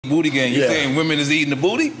Booty gang. You saying women is eating the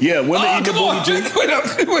booty? Yeah, women eating the booty, G.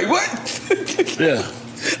 Wait, what? Yeah.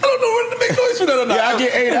 I don't know whether to make noise for that or not. Yeah, I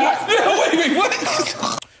get ate out. Yeah, wait,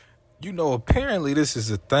 what? You know, apparently this is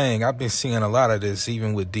a thing. I've been seeing a lot of this,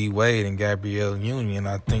 even with D Wade and Gabrielle Union.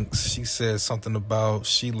 I think she said something about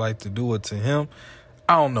she liked to do it to him.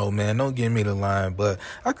 I don't know, man. Don't give me the line, but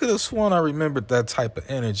I could have sworn I remembered that type of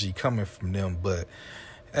energy coming from them. But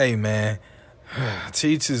hey, man, to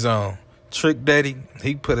each his own. Trick Daddy,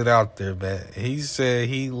 he put it out there, man. He said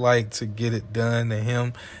he liked to get it done to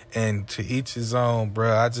him, and to each his own,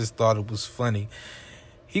 bruh. I just thought it was funny.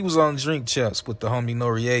 He was on Drink Champs with the homie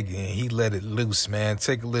Noriega, and he let it loose, man.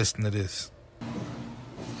 Take a listen to this.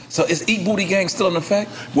 So is Eat Booty Gang still in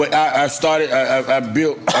effect? Well, I started. I'm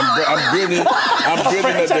building. You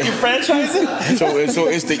franchising? So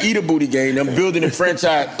it's the Eat a Booty Gang. I'm building the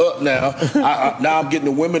franchise up now. Now I'm getting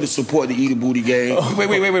the women to support the Eat a Booty Gang. Wait.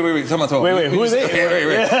 Wait, who is it?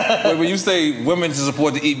 Wait, when you say women to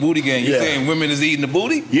support the Eat Booty Gang, you saying women is eating the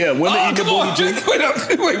booty? Yeah, women eating the booty, G.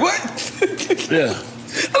 Wait, what? Yeah.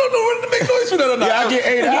 I don't know whether to make noise for that or not. Yeah, I get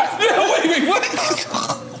ate out. Yeah, wait, what?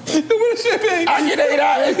 I get ate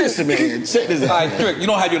out. Hey, listen, man. Check this out. All right, Trick, you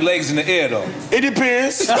don't have your legs in the air, though. It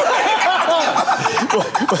depends. We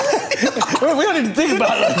don't need to think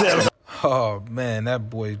about it like that. Oh, man, that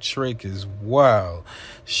boy Trick is wild.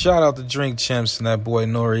 Shout out to Drink Champs and that boy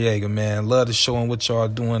Noriega, man. Love to show him what y'all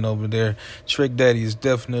doing over there. Trick Daddy is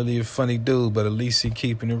definitely a funny dude, but at least he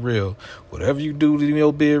keeping it real. Whatever you do to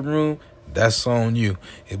your bedroom, that's on you.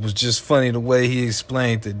 It was just funny the way he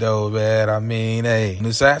explained it, though, man. I mean, hey,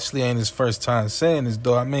 this actually ain't his first time saying this,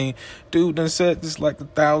 though. I mean, dude done said this like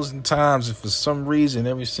 1,000 times, and for some reason,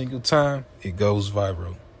 every single time, it goes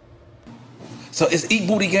viral. So is Eat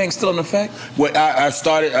Booty Gang still in effect? Well, I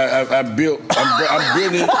started. I'm building.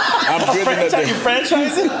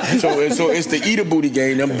 Franchising? So it's the Eat a Booty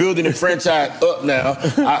Gang. I'm building the franchise up now.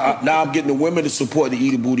 Now I'm getting the women to support the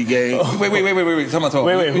Eat a Booty Gang. Wait. Wait,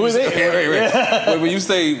 who is it? Wait, when you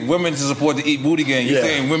say women to support the Eat Booty Gang, you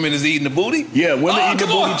saying women is eating the booty? Yeah, women eating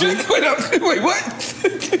the booty, G. Wait, what?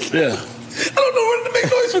 Yeah. I don't know whether to make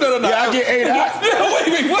noise for that or not. Yeah, I get ate out. Yeah,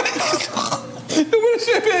 wait, what? I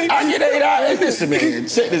get ate out. Hey, listen, man.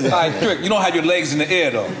 Check this out. All right, Trick, you don't have your legs in the air,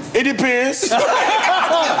 though. It depends. We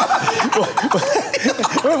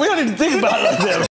don't need to think about it like that.